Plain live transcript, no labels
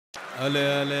ale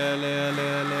ale ale ale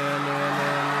ale ale ale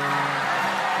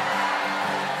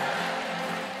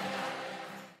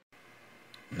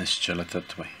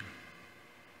Nishchalatattve.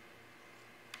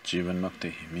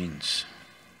 Jeevanmukti means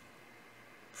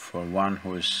for one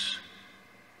who is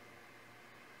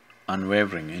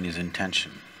unwavering in his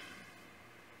intention.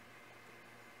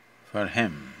 For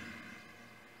him,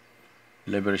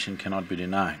 liberation cannot be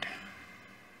denied.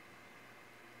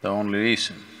 The only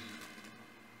reason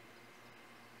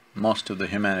most of the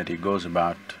humanity goes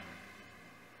about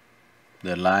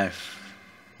their life,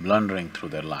 blundering through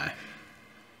their life,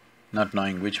 not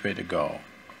knowing which way to go,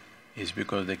 is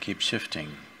because they keep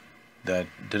shifting the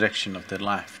direction of their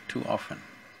life too often.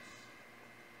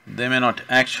 They may not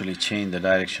actually change the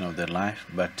direction of their life,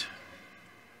 but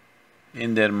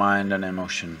in their mind and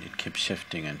emotion, it keeps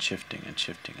shifting and shifting and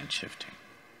shifting and shifting.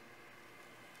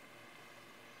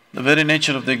 The very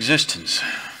nature of the existence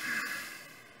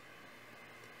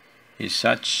is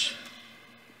such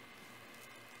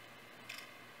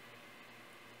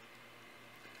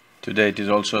today it is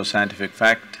also a scientific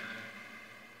fact,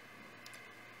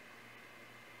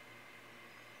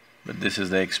 but this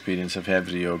is the experience of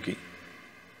every yogi,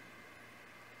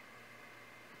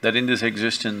 that in this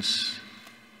existence,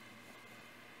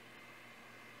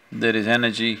 there is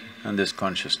energy and there's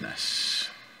consciousness.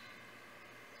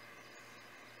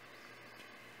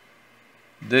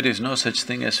 There is no such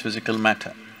thing as physical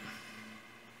matter.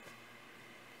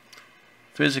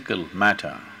 Physical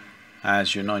matter,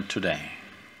 as you know it today,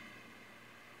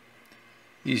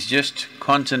 is just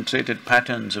concentrated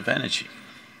patterns of energy.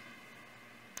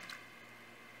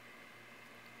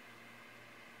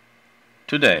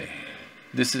 Today,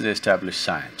 this is established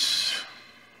science.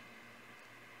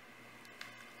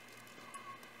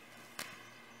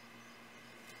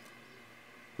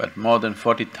 But more than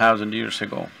 40,000 years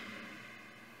ago,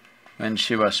 when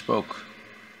Shiva spoke,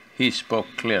 he spoke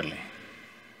clearly.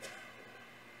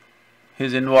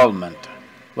 His involvement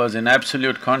was in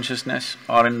absolute consciousness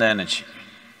or in the energy,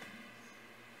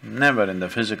 never in the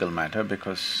physical matter,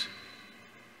 because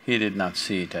he did not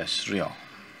see it as real.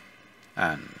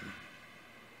 And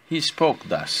he spoke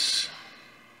thus,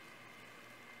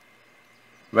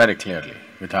 very clearly,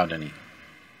 without any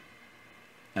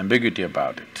ambiguity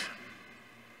about it.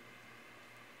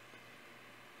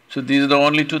 So these are the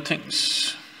only two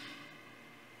things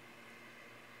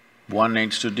one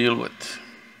needs to deal with.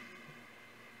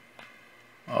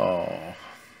 Oh,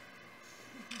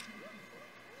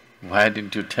 why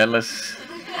didn't you tell us?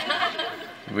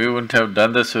 We wouldn't have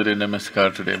done the Surya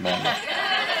Namaskar today morning.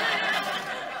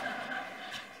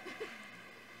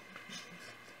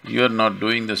 You are not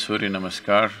doing the Surya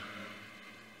Namaskar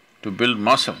to build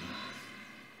muscle.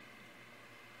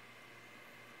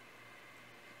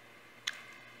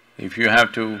 If you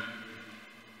have to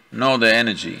know the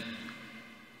energy,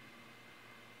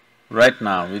 right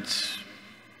now it's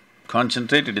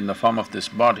concentrated in the form of this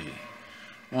body.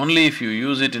 Only if you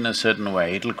use it in a certain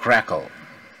way, it'll crackle.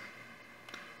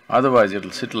 Otherwise,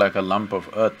 it'll sit like a lump of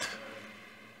earth.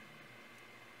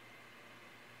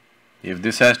 If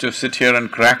this has to sit here and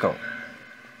crackle,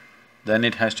 then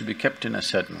it has to be kept in a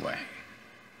certain way.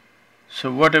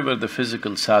 So whatever the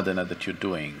physical sadhana that you're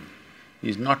doing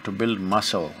is not to build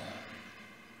muscle,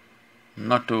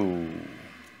 not to…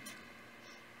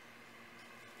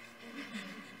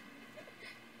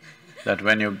 that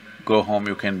when you go home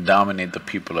you can dominate the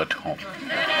people at home.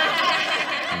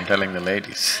 I'm telling the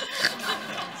ladies,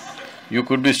 you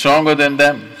could be stronger than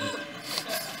them.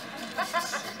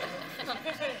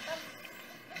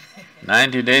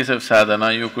 90 days of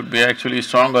sadhana, you could be actually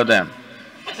stronger than them.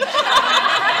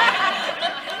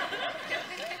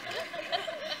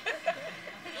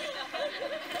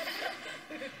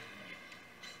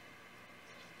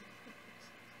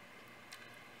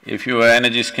 If your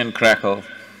energies can crackle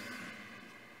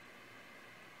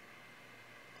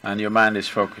and your mind is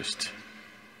focused,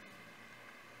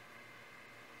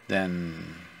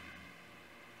 then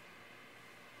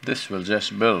this will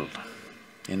just build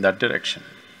in that direction.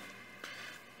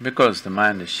 Because the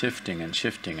mind is shifting and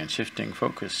shifting and shifting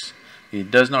focus,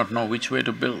 it does not know which way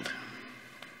to build.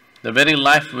 The very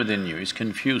life within you is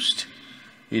confused,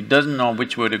 it doesn't know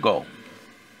which way to go.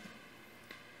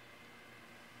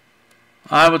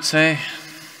 I would say,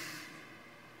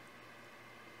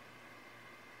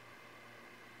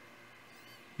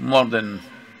 more than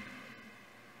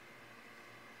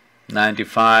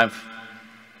 95,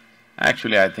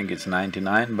 actually I think it's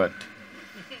 99, but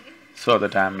so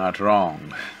that I'm not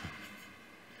wrong,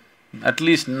 at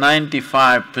least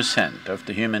 95% of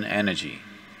the human energy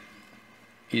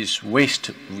is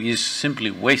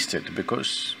simply wasted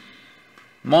because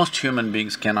Most human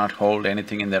beings cannot hold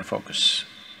anything in their focus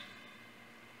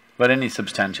for any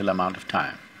substantial amount of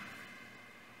time.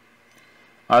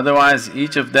 Otherwise,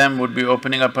 each of them would be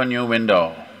opening up a new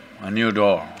window, a new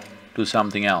door to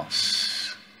something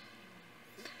else.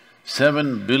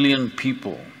 7 billion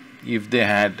people, if they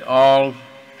had all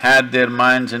had their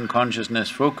minds and consciousness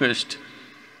focused,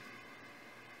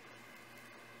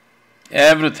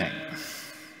 everything,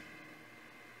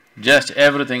 just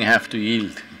everything have to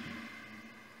yield.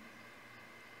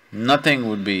 Nothing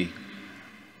would be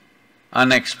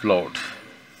unexplored,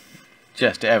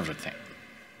 just everything.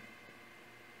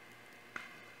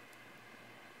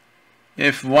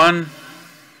 If one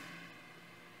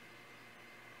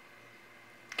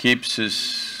keeps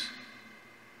his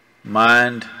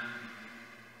mind,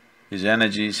 his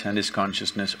energies and his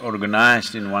consciousness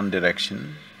organized in one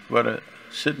direction for a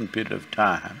certain period of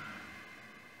time,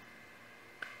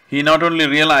 he not only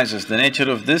realizes the nature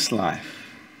of this life,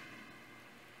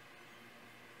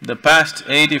 the past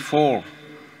 84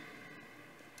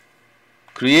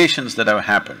 creations that have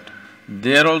happened,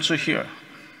 they're also here.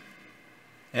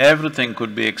 Everything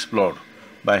could be explored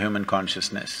by human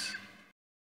consciousness.